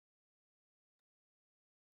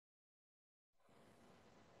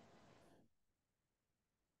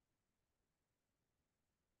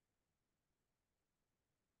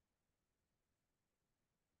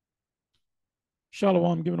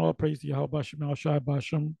Shalom, giving all praise to Yahweh Shem Shai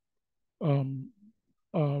Bashem. Um,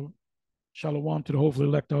 uh, Shalom to the hopefully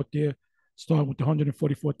elect out there, starting with the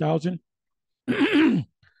 144,000. And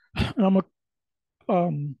I'm going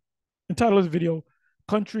to entitle this video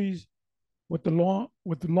 "Countries with the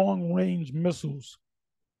long range missiles."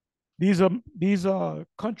 These are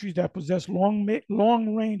countries that possess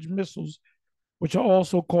long range missiles, which are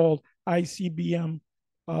also called ICBM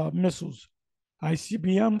missiles.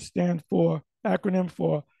 ICBM stands for acronym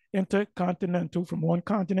for intercontinental, from one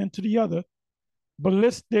continent to the other,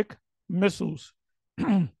 ballistic missiles.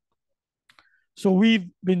 So we've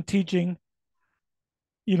been teaching,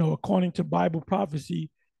 according to Bible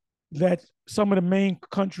prophecy, that some of the main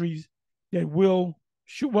countries that will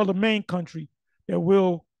shoot, well, the main country that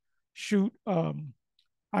will shoot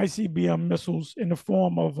ICBM missiles in the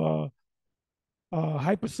form of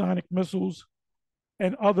hypersonic missiles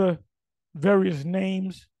and other various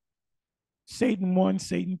names, Satan 1,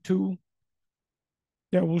 Satan 2,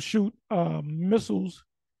 that will shoot missiles,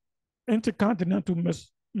 intercontinental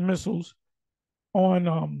missiles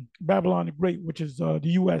on Babylon the Great, which is the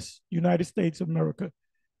U.S., United States of America.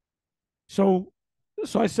 So,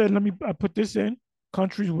 I said, let me put this in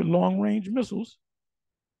countries with long range missiles.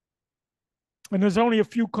 And there's only a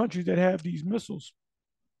few countries that have these missiles: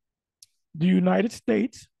 the United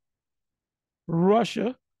States,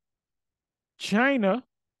 Russia, China.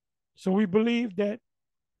 So we believe that,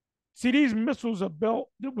 see, these missiles are built,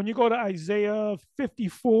 when you go to Isaiah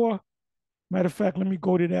 54, matter of fact, let me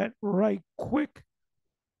go to that right quick.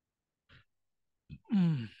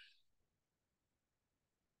 Mm.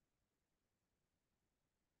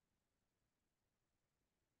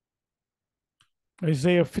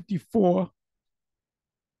 Isaiah 54,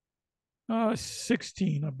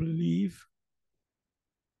 16, I believe.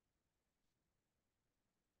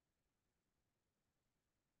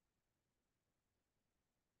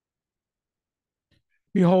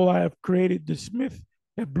 Behold, I have created the smith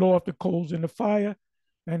that bloweth the coals in the fire,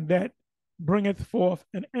 and that bringeth forth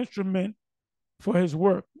an instrument for his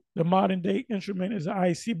work. The modern day instrument is an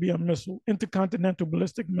ICBM missile, intercontinental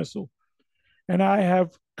ballistic missile. And I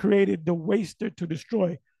have created the waster to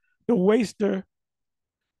destroy. The waster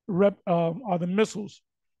are the missiles.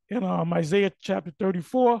 In Isaiah chapter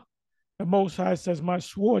 34, the Most High says, my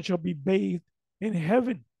sword shall be bathed in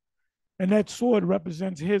heaven. And that sword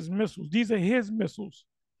represents his missiles. These are his missiles.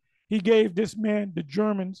 He gave this man, the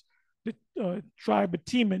Germans, the tribe of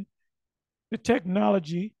Teman, the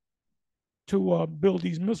technology to build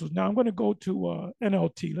these missiles. Now I'm going to go to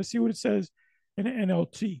NLT. Let's see what it says in the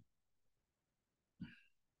NLT.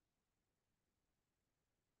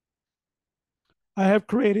 I have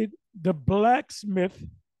created the blacksmith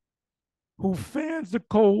who fans the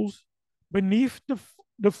coals beneath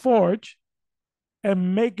the forge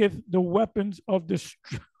and maketh the weapons of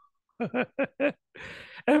destruction.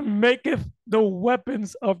 And maketh the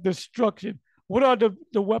weapons of destruction. What are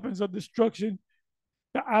the weapons of destruction?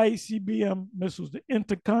 The ICBM missiles, the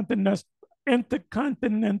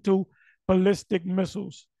intercontinental ballistic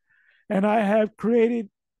missiles. And I have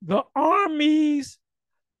created the armies.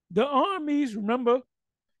 The armies, remember,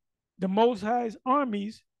 the Most High's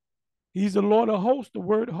armies. He's the Lord of hosts. The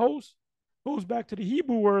word host goes back to the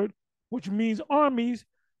Hebrew word, which means armies.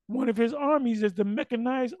 One of his armies is the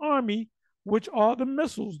mechanized army, which are the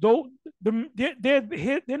missiles. Though they're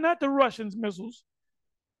not the Russians' missiles.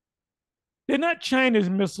 They're not China's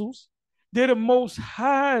missiles. They're the Most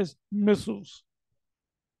High's missiles.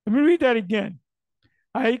 Let me read that again.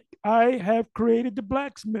 I have created the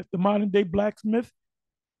blacksmith. The modern day blacksmith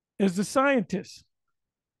is the scientist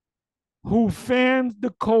who fans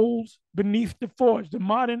the coals beneath the forge. The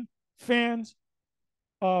modern fans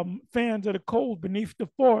of the coals beneath the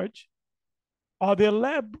forge are their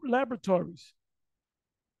laboratories,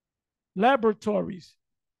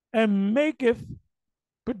 and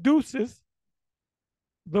produces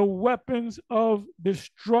the weapons of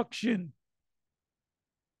destruction.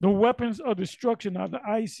 The weapons of destruction are the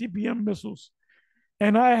ICBM missiles.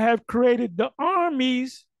 And I have created the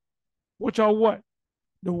armies, which are what?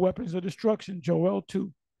 The weapons of destruction, Joel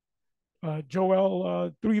 2.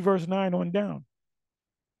 Joel 3, verse 9 on down.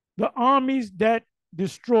 The armies that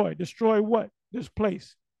destroy. Destroy what? This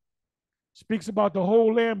place. Speaks about the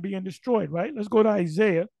whole land being destroyed, right? Let's go to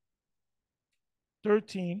Isaiah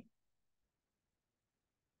 13.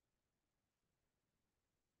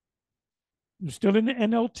 We're still in the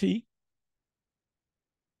NLT.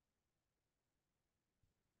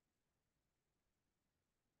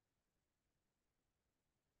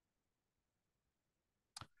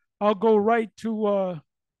 I'll go right to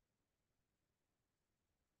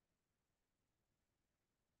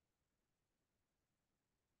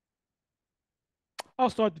I'll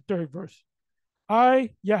start the third verse.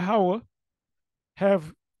 I, Yahweh,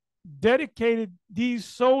 have dedicated these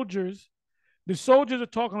soldiers. The soldiers are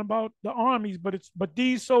talking about the armies, but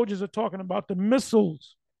these soldiers are talking about the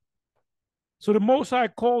missiles. So the Most High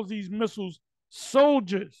calls these missiles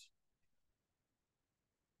soldiers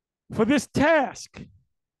for this task,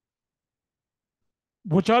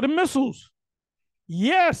 which are the missiles.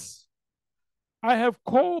 Yes, I have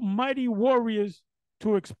called mighty warriors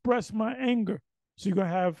to express my anger. So you're going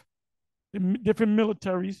to have the different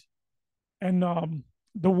militaries, and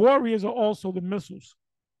the warriors are also the missiles.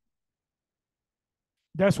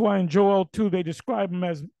 That's why in Joel 2, they describe them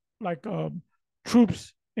as like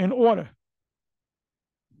troops in order.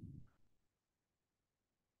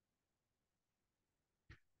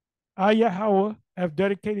 I, Yahweh, have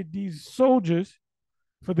dedicated these soldiers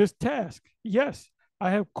for this task. Yes,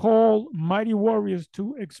 I have called mighty warriors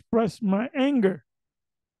to express my anger,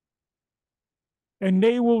 and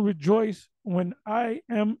they will rejoice when I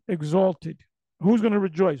am exalted. Who's going to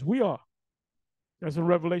rejoice? We are. That's in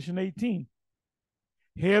Revelation 18.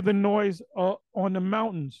 Hear the noise on the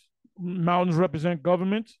mountains. Mountains represent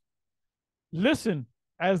governments. Listen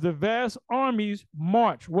as the vast armies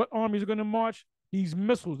march. What armies are going to march? These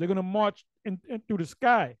missiles. They're going to march through the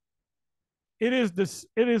sky. It is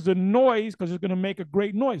the noise, because it's going to make a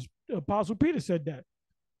great noise. Apostle Peter said that.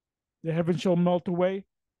 The heavens shall melt away.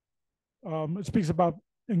 It speaks about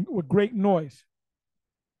with great noise,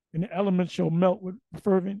 and the elements shall melt with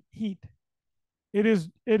fervent heat. It is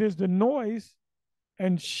the noise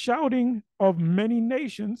and shouting of many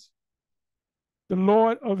nations. The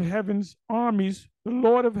Lord of heaven's armies, the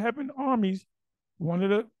Lord of heaven armies, one of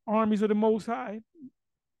the armies of the Most High,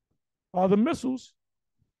 are the missiles,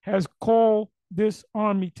 has called this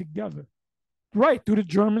army together, right, through the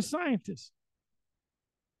German scientists.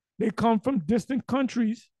 They come from distant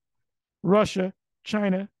countries, Russia,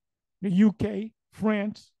 China, the UK,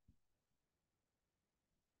 France.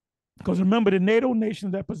 Because remember, the NATO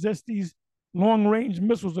nations that possess these long-range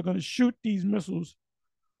missiles are going to shoot these missiles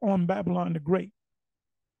on Babylon the Great.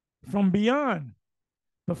 From beyond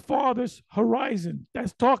the farthest horizon,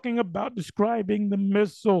 that's talking about describing the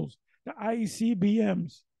missiles, the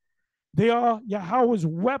ICBMs. They are Yahweh's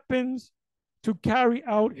weapons to carry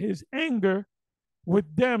out his anger.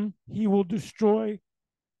 With them, he will destroy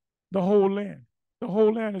the whole land. The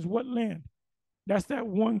whole land is what land? That's that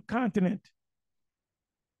one continent.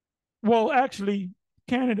 Well, actually,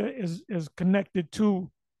 Canada is connected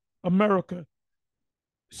to America.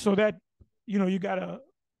 So that, you got a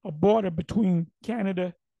border between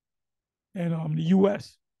Canada and the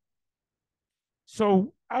US.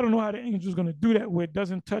 So I don't know how the angel's going to do that, where it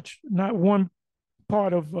doesn't touch not one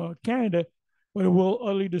part of Canada, but it will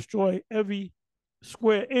utterly destroy every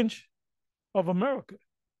square inch of America.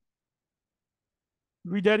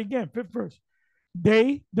 Read that again, fifth verse.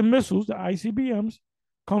 They, the missiles, the ICBMs,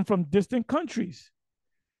 come from distant countries,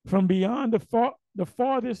 from beyond the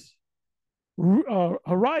farthest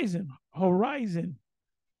horizon.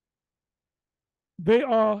 They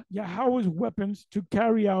are Yahweh's weapons to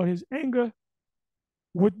carry out his anger.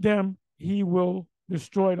 With them, he will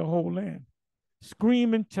destroy the whole land.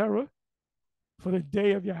 Scream in terror, for the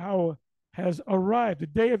day of Yahweh has arrived. The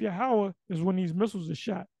day of Yahweh is when these missiles are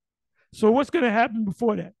shot. So what's going to happen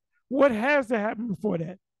before that? What has to happen before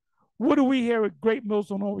that? What do we here at Great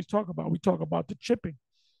Millstone always talk about? We talk about the chipping.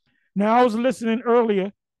 Now, I was listening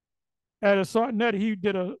earlier at a Sarnet. He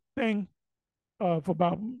did a thing for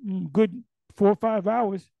about good 4 or 5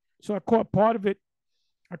 hours. So I caught part of it.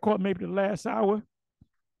 I caught maybe the last hour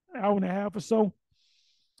and a half or so.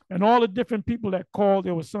 And all the different people that called,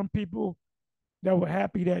 there were some people that were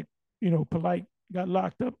happy that, Polite got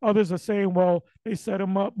locked up. Others are saying, well, they set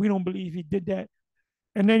him up. We don't believe he did that.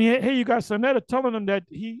 And then here you got Sonetta telling him that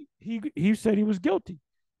he said he was guilty.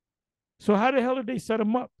 So how the hell did they set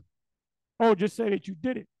him up? Oh, just say that you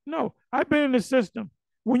did it. No, I've been in the system.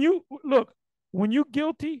 When you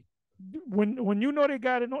guilty, when you know they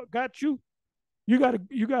got you, you gotta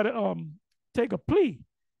take a plea,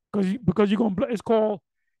 because you're gonna, it's called,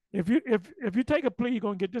 if you take a plea, you're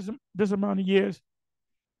gonna get this amount of years.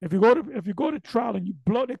 If you go to trial and you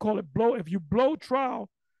blow, they call it blow. If you blow trial,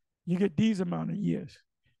 you get these amount of years.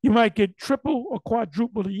 You might get triple or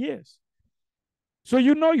quadruple the years. So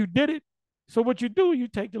you did it. So what you do, you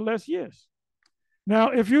take the less years. Now,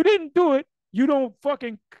 if you didn't do it, you don't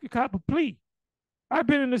fucking cop a plea. I've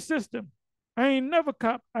been in the system. I ain't never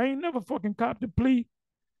fucking copped a plea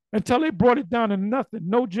until they brought it down to nothing,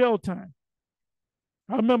 no jail time.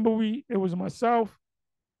 I remember it was myself,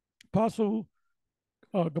 Apostle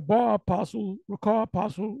Gabar, Apostle Ricard,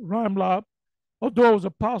 Apostle Rhymelob, although it was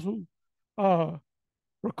Apostle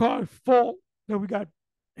Ricard fault that we got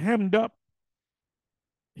hemmed up.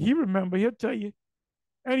 He remember, he'll tell you.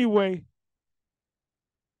 Anyway,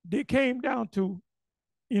 they came down to,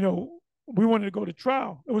 you know, we wanted to go to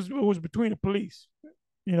trial. It was between the police,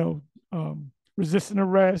 you know, resisting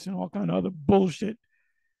arrest and all kind of other bullshit.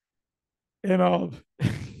 And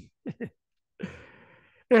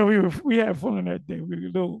and we had fun that day. We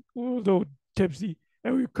were a little tipsy,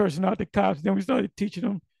 and we were cursing out the cops. Then we started teaching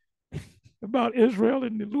them about Israel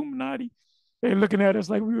and the Illuminati. They were looking at us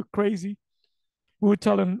like we were crazy. We were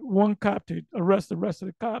telling one cop to arrest the rest of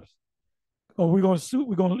the cops. Oh, we're gonna sue.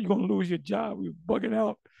 You're gonna lose your job. We were bugging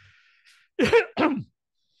out.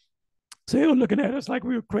 So they were looking at us like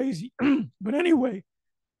we were crazy. But anyway,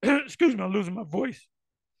 excuse me, I'm losing my voice.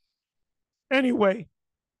 Anyway,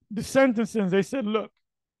 the sentencing, they said, look,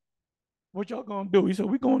 what y'all gonna do? He said,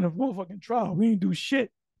 we going to motherfucking trial. We ain't do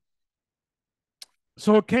shit.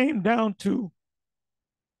 So it came down to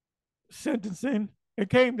sentencing. It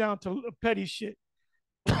came down to petty shit.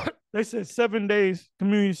 They said 7 days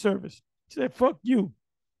community service. He said, fuck you.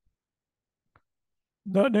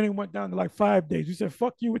 No, then it went down to like 5 days. He said,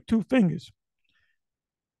 fuck you with two fingers.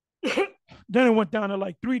 Then it went down to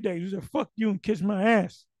like 3 days. He said, fuck you and kiss my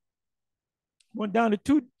ass. Went down to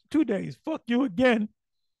two days. Fuck you again.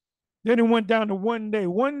 Then it went down to 1 day.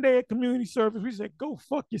 1 day at community service. We said, go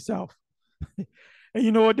fuck yourself. And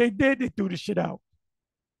you know what they did? They threw the shit out.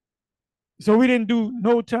 So we didn't do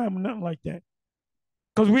no time or nothing like that.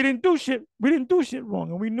 Because we didn't do shit. We didn't do shit wrong.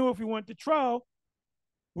 And we knew if we went to trial,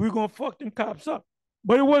 we were gonna fuck them cops up.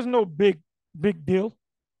 But it wasn't no big deal.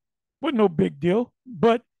 Wasn't no big deal.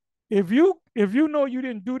 But if you know you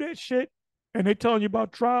didn't do that shit and they telling you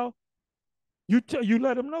about trial, you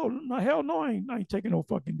let them know. No, hell no, I ain't taking no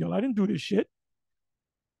fucking deal. I didn't do this shit.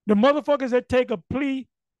 The motherfuckers that take a plea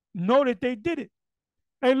know that they did it.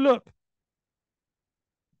 Hey, look,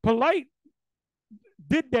 Polite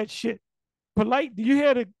did that shit. Polite, you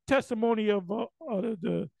hear the testimony of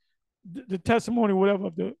the testimony, whatever,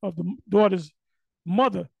 of the daughter's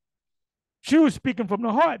mother. She was speaking from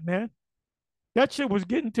the heart, man. That shit was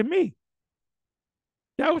getting to me.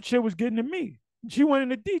 That shit was getting to me. She went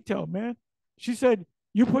into detail, man. She said,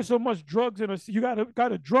 you put so much drugs in us, you got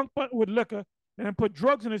a drunk button with liquor and then put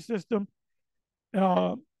drugs in the system.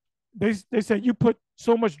 Uh, they said you put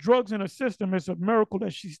so much drugs in her system, it's a miracle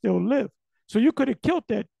that she still lived. So you could have killed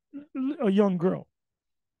that a young girl.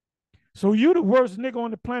 So you the worst nigga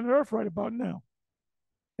on the planet Earth right about now.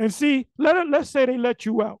 And see, let's say they let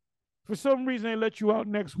you out. For some reason, they let you out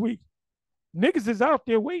next week. Niggas is out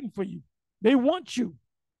there waiting for you. They want you.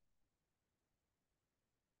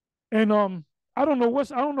 And I don't know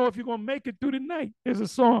if you're gonna make it through the night. There's a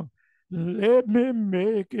song. Let me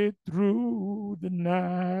make it through the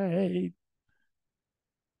night.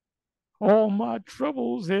 All my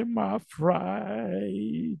troubles and my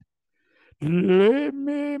fright. Let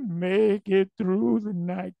me make it through the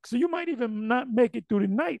night. So you might even not make it through the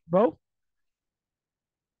night, bro.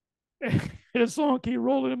 The song keep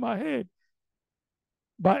rolling in my head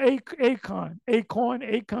by Akon.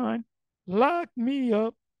 Lock me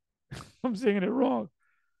up. I'm singing it wrong.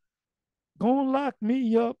 Gonna lock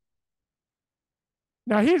me up.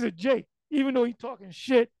 Now he's a Jake. Even though he talking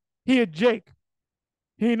shit, he a Jake.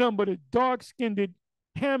 He ain't nothing but a dark-skinned,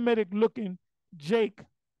 Hamitic looking Jake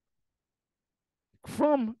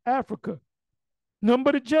from Africa. Nothing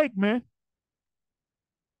but a Jake, man.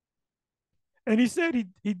 And he said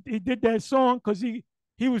he did that song because he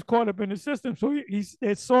was caught up in the system. So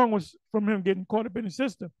that song was from him getting caught up in the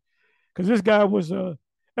system. Because this guy was a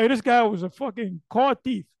fucking car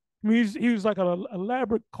thief. I mean, he was like an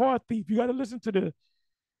elaborate car thief. You got to listen to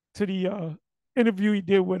the interview he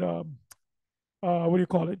did with what do you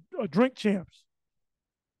call it? Drink Champs.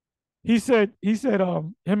 He said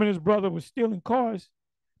him and his brother was stealing cars,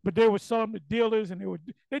 but they were selling to dealers and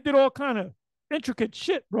they did all kind of intricate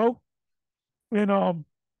shit, bro. And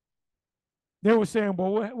they were saying,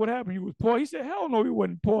 well, what happened? You was poor. He said, hell no, we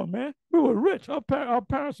wasn't poor, man. We were rich. Our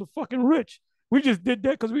parents were fucking rich. We just did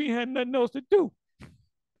that because we had nothing else to do.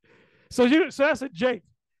 So that's a Jake.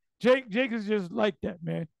 Jake is just like that,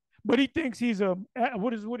 man. But he thinks he's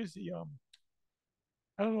what is he?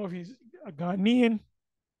 I don't know if he's a Ghanaian.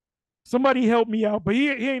 Somebody help me out, but he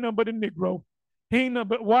ain't nothing but a Negro. He ain't nothing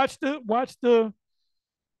but watch the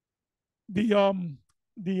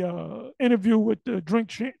interview with the Drink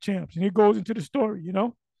Champs, and he goes into the story, you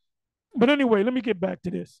know. But anyway, let me get back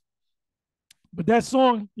to this. But that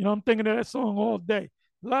song, you know, I'm thinking of that song all day.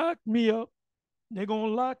 Lock me up. They're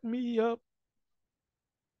gonna lock me up.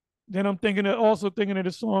 Then I'm also thinking of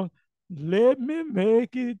the song, Let Me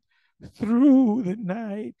Make It through the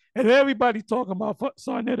night. And everybody talking about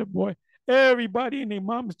Sarnetta, boy. Everybody and their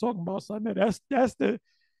mom is talking about Sarnetta.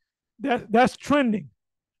 That's trending.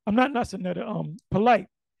 I'm not Sarnetta, Polite.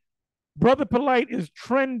 Brother Polite is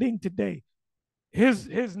trending today. His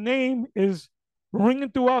name is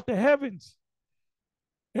ringing throughout the heavens.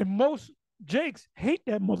 And most Jakes hate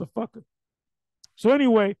that motherfucker. So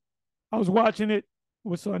anyway, I was watching it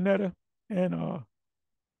with Sarnetta, and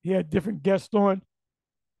he had different guests on,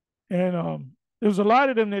 and there was a lot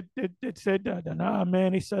of them that said that, nah,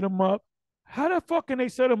 man, they set him up. How the fuck can they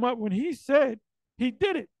set him up when he said he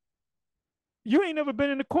did it? You ain't never been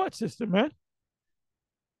in the court system, man.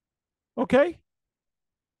 Okay,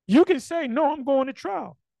 you can say no, I'm going to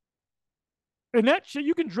trial, and that shit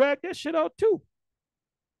you can drag that shit out too.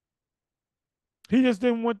 He just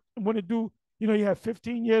didn't want to do. You know, you have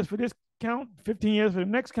 15 years for this count, 15 years for the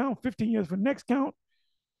next count, 15 years for the next count.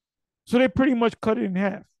 So they pretty much cut it in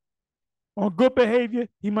half. On good behavior,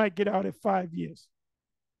 he might get out at 5 years.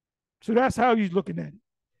 So that's how he's looking at it.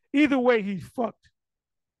 Either way, he's fucked.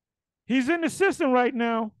 He's in the system right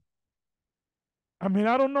now. I mean,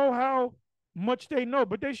 I don't know how much they know,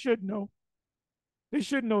 but they should know. They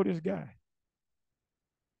should know this guy.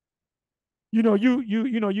 You know,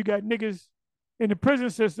 you got niggas in the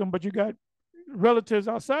prison system, but you got relatives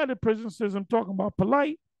outside the prison system talking about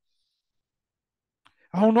Polite.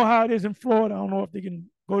 I don't know how it is in Florida. I don't know if they can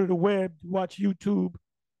go to the web, watch YouTube,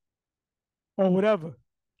 or whatever.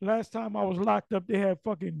 Last time I was locked up, they had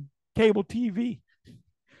fucking cable TV.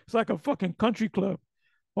 It's like a fucking country club.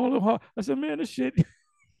 All of her. I said, man, this shit.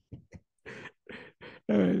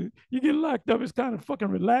 You get locked up, it's kind of fucking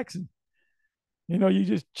relaxing. You know, you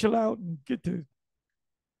just chill out and get to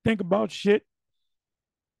think about shit.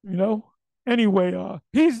 You know. Anyway,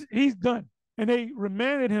 he's done, and they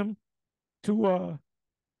remanded him to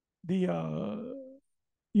the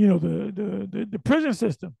the prison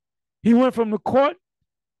system. He went from the court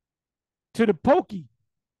to the pokey.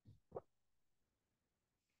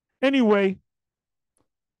 Anyway,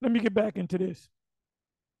 let me get back into this.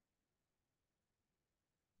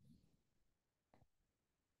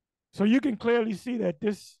 So you can clearly see that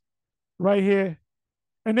this right here,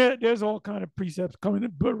 and there's all kind of precepts coming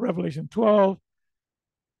in Revelation 12,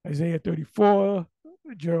 Isaiah 34,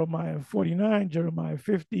 Jeremiah 49, Jeremiah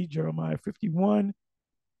 50, Jeremiah 51,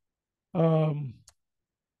 um,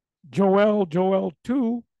 Joel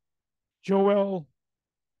 2, Joel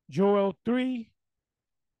 3,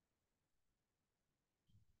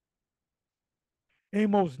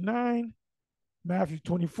 Amos 9, Matthew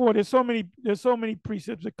 24. There's so many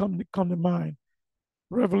precepts that come to mind.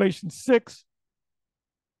 Revelation 6.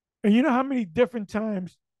 And you know how many different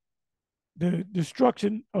times the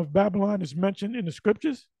destruction of Babylon is mentioned in the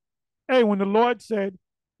scriptures? Hey, when the Lord said,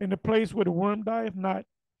 in the place where the worm dieth not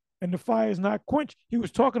and the fire is not quenched, he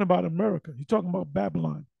was talking about America. He's talking about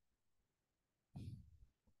Babylon.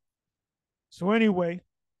 So anyway,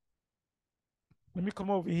 let me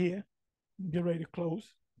come over here and get ready to close.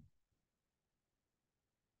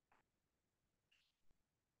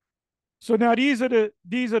 So now these are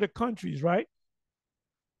the countries, right?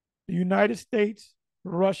 The United States,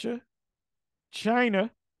 Russia,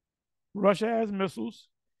 China. Russia has missiles.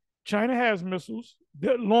 China has missiles,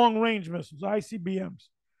 long range missiles, ICBMs.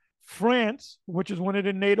 France, which is one of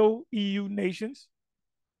the NATO EU nations.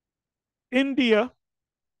 India,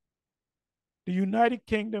 the United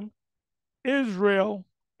Kingdom, Israel,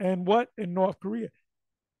 and what? In North Korea.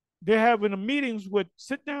 They're having meetings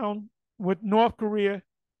sit down with North Korea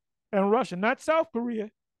and Russia, not South Korea.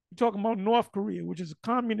 We're talking about North Korea, which is a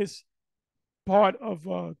communist part of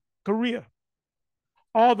Korea,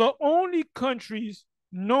 are the only countries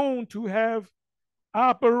known to have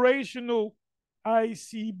operational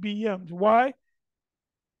ICBMs. Why?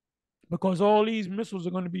 Because all these missiles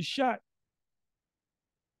are going to be shot.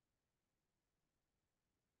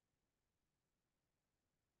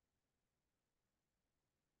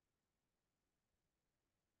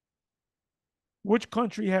 Which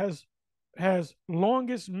country has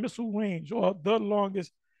longest missile range or the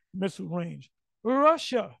longest missile range?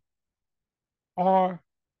 Russia.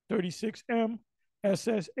 R-36M,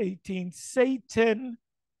 SS-18, Satan.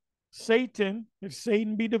 Satan, if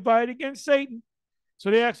Satan be divided against Satan. So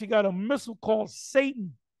they actually got a missile called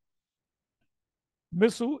Satan.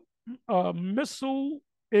 Missile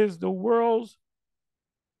is the world's,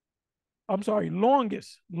 I'm sorry,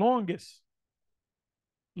 longest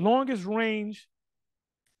range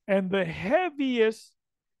and the heaviest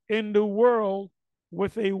in the world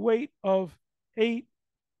with a weight of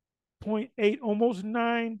 8.8, almost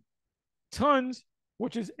 9 tons,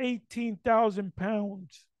 which is 18,000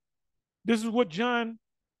 pounds. This is what John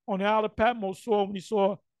on the Isle of Patmos saw when he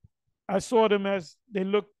saw, I saw them as they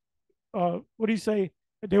looked, what do you say?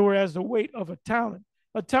 They were as the weight of a talent.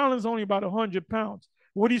 A talent is only about 100 pounds.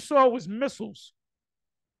 What he saw was missiles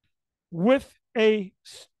with a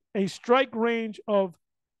strike range of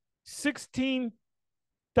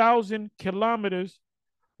 16,000 kilometers,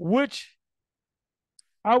 which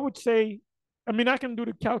I would say, I mean, I can do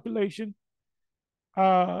the calculation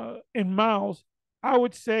in miles. I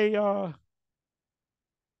would say,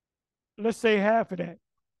 let's say half of that,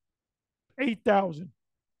 8,000.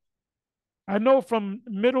 I know from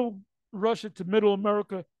middle Russia to middle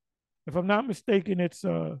America, if I'm not mistaken, it's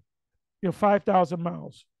 5,000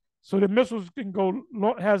 miles. So the missiles can go,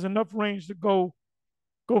 has enough range to go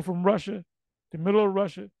from Russia, the middle of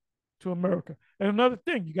Russia, to America. And another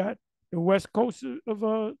thing, you got the west coast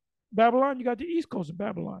of Babylon, you got the east coast of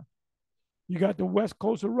Babylon. You got the west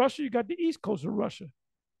coast of Russia, you got the east coast of Russia,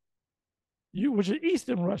 which is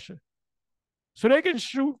eastern Russia. So they can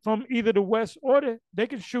shoot from either the west or they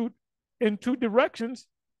can shoot in two directions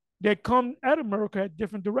that come at America at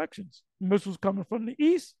different directions. Missiles coming from the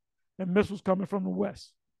east and missiles coming from the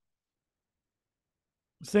west.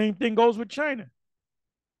 Same thing goes with China.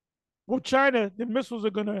 Well, China, the missiles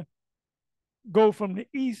are going to go from the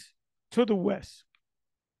east to the west.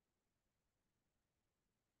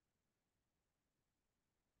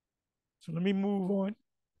 So let me move on.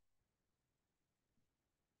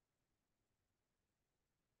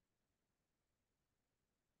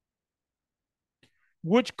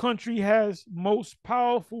 Which country has most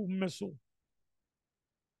powerful missile?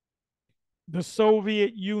 The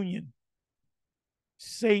Soviet Union.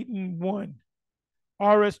 Satan 1,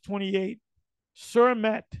 RS-28,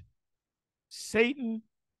 Cermat, Satan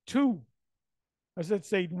 2. I said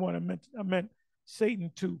Satan 1, I meant Satan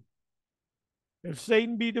 2. If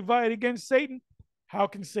Satan be divided against Satan, how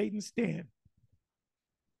can Satan stand?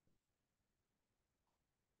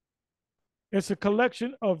 It's a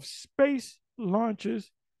collection of space launches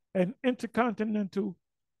and intercontinental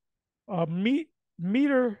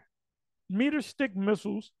meter stick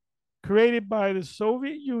missiles created by the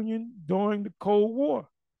Soviet Union during the Cold War.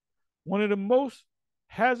 One of the most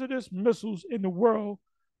hazardous missiles in the world,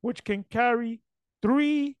 which can carry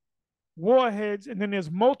 3 warheads, and then there's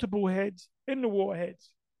multiple heads in the warheads,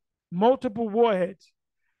 multiple warheads,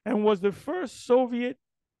 and was the first Soviet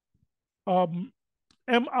MIRV,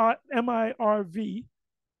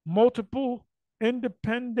 multiple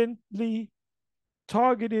independently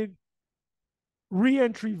targeted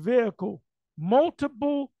reentry vehicle,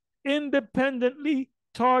 multiple independently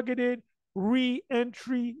targeted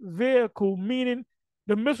re-entry vehicle, meaning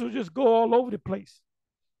the missiles just go all over the place.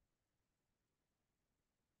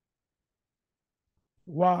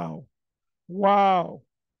 Wow. Wow.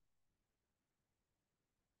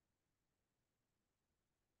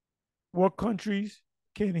 What countries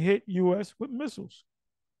can hit US with missiles?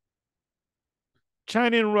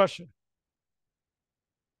 China and Russia.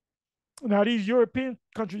 Now, these European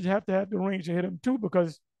countries have to have the range to hit them too,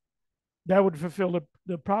 because that would fulfill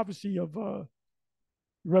the prophecy of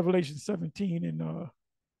Revelation 17 and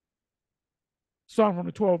Psalm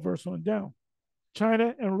 112 verse on down.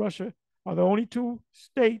 China and Russia are the only 2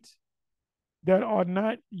 states that are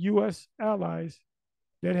not U.S. allies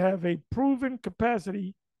that have a proven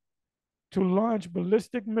capacity to launch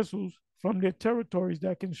ballistic missiles from their territories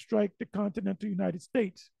that can strike the continental United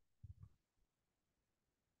States.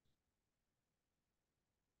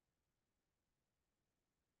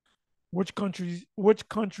 Which country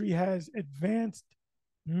has advanced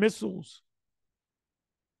missiles?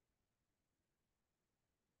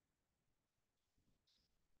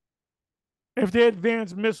 If they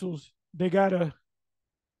advance missiles, they gotta.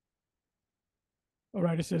 All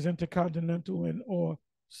right, it says intercontinental and or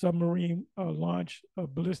submarine launch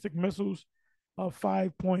of ballistic missiles of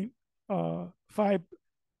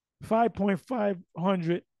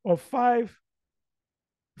 5.500 or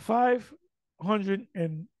 500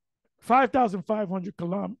 and 5,500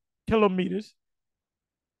 kilometers.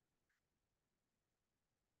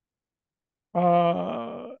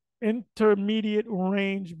 Intermediate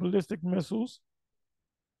range ballistic missiles,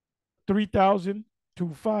 3,000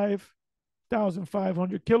 to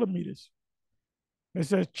 5,500 kilometers. It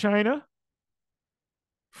says China,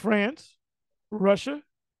 France, Russia,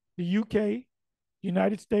 the UK,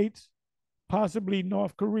 United States, possibly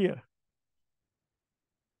North Korea.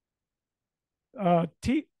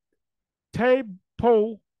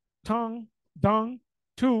 Taipo Tong Dong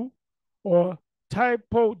 2 or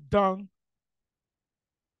Taipo Dong,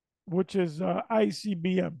 which is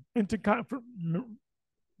ICBM,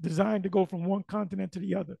 designed to go from one continent to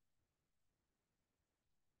the other.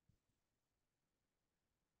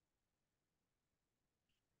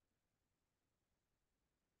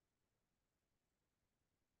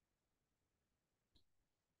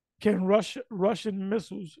 can Russian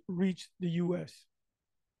missiles reach the U.S.?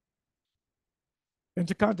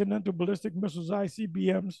 Intercontinental ballistic missiles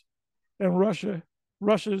 (ICBMs) and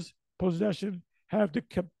Russia's possession have the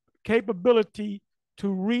capability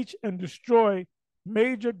to reach and destroy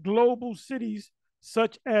major global cities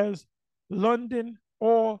such as London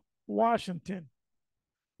or Washington.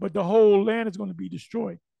 But the whole land is going to be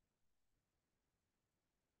destroyed.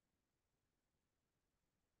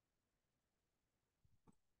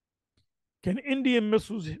 Can Indian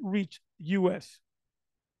missiles reach U.S.?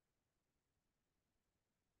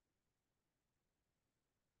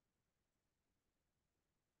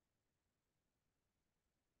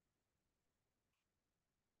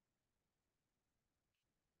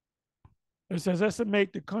 It says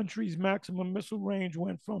estimate the country's maximum missile range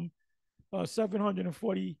went from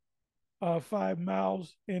 745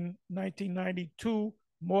 miles in 1992,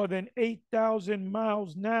 more than 8,000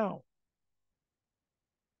 miles now.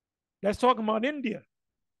 That's talking about India.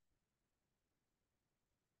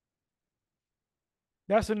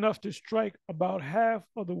 That's enough to strike about half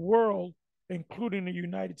of the world, including the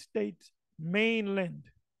United States mainland.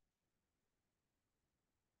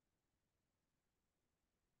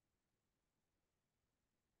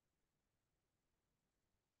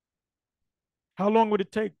 How long would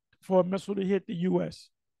it take for a missile to hit the U.S.?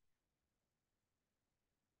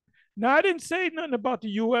 Now, I didn't say nothing about the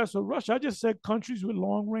U.S. or Russia. I just said countries with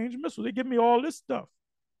long range missiles. They give me all this stuff.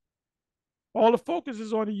 All the focus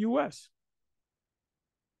is on the U.S.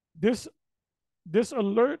 This, this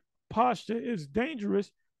alert posture is dangerous,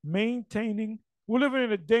 maintaining. We're living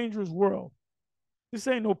in a dangerous world. This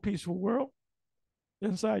ain't no peaceful world.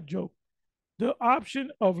 Inside joke. The option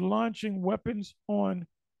of launching weapons on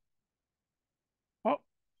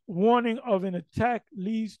warning of an attack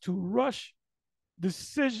leads to rush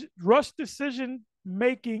decision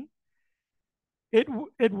making.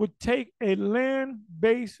 It would take a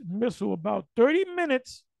land-based missile about 30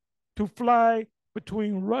 minutes to fly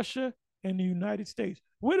between Russia and the United States.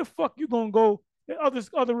 Where the fuck you gonna go?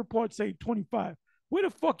 Other reports say 25. Where the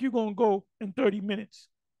fuck you gonna go in 30 minutes?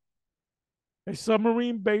 A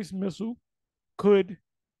submarine-based missile could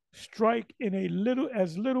strike in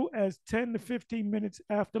as little as 10 to 15 minutes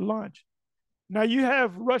after launch. Now you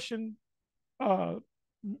have Russian uh,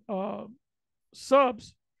 uh,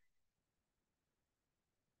 subs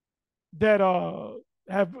that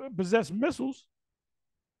have possessed missiles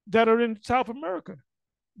that are in South America,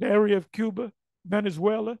 the area of Cuba,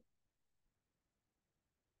 Venezuela.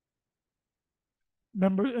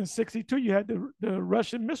 Remember in 62, you had the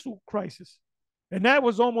Russian missile crisis, and that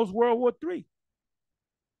was almost World War III.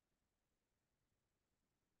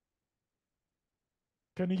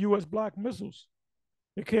 Can the U.S. block missiles?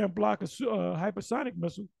 It can't block a hypersonic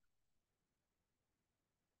missile.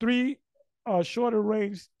 Three shorter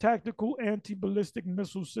range tactical anti ballistic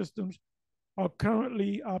missile systems are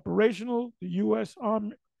currently operational. The U.S.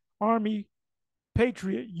 Army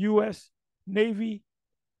Patriot, U.S. Navy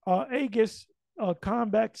Aegis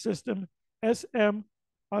combat system, SM-2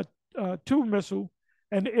 missile,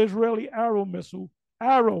 and the Israeli Arrow missile.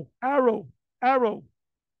 Arrow.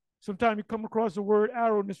 Sometimes you come across the word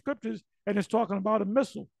arrow in the scriptures and it's talking about a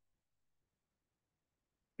missile.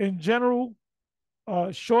 In general,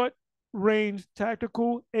 short range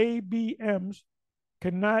tactical ABMs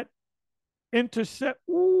cannot intercept.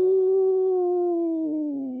 Ooh,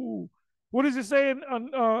 what does it say in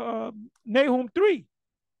Nahum 3?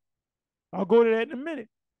 I'll go to that in a minute.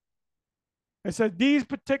 It says these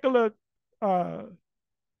particular, what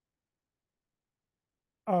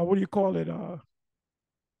do you call it?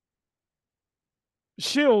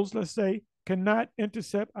 Shields, let's say, cannot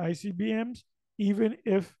intercept ICBMs even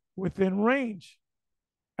if within range.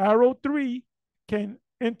 Arrow 3 can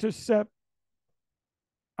intercept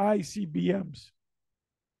ICBMs.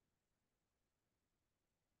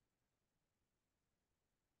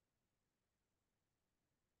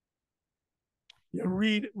 Yeah,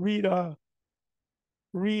 read Nahum,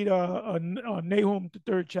 the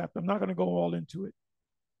 3rd chapter. I'm not going to go all into it.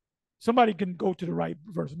 Somebody can go to the right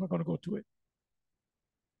verse. I'm not going to go to it.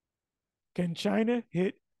 Can China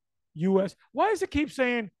hit U.S.? Why does it keep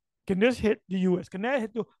saying, can this hit the U.S.? Can that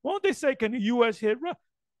hit the? Why don't they say, can the U.S. hit?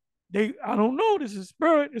 I don't know. This is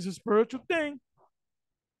spirit. It's a spiritual thing.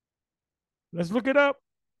 Let's look it up.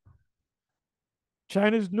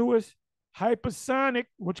 China's newest hypersonic,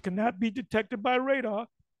 which cannot be detected by radar,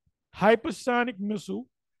 hypersonic missile,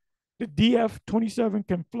 the DF-27,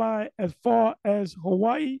 can fly as far as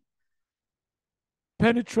Hawaii,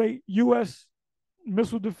 penetrate U.S.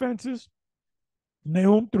 missile defenses,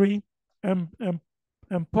 Nahum 3, and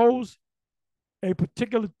pose a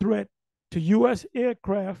particular threat to U.S.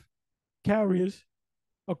 aircraft carriers,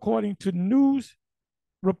 according to news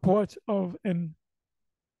reports of an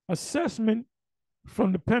assessment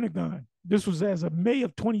from the Pentagon. This was as of May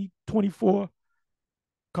of 2024, a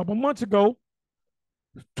couple months ago,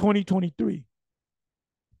 2023.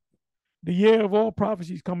 The year of all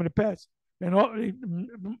prophecies coming to pass. And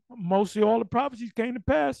mostly all the prophecies came to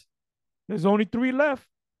pass. There's only three left.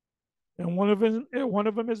 And one of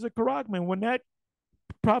them is the Karagman. When that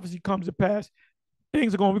prophecy comes to pass, we're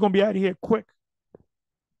going to be out of here quick.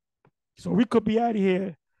 So we could be out of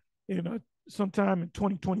here in sometime in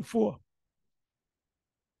 2024.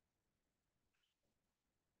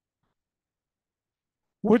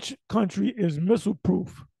 Which country is missile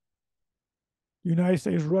proof? United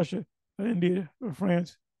States, Russia, India,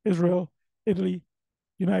 France, Israel, Italy,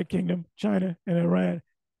 United Kingdom, China, and Iran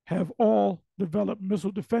have all developed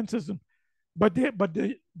missile defense systems. But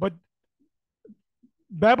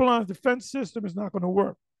Babylon's defense system is not going to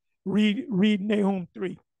work. Read Nahum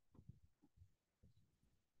 3.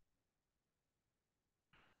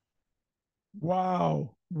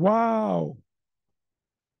 Wow. Wow.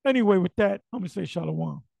 Anyway, with that, I'm going to say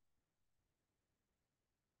shalom.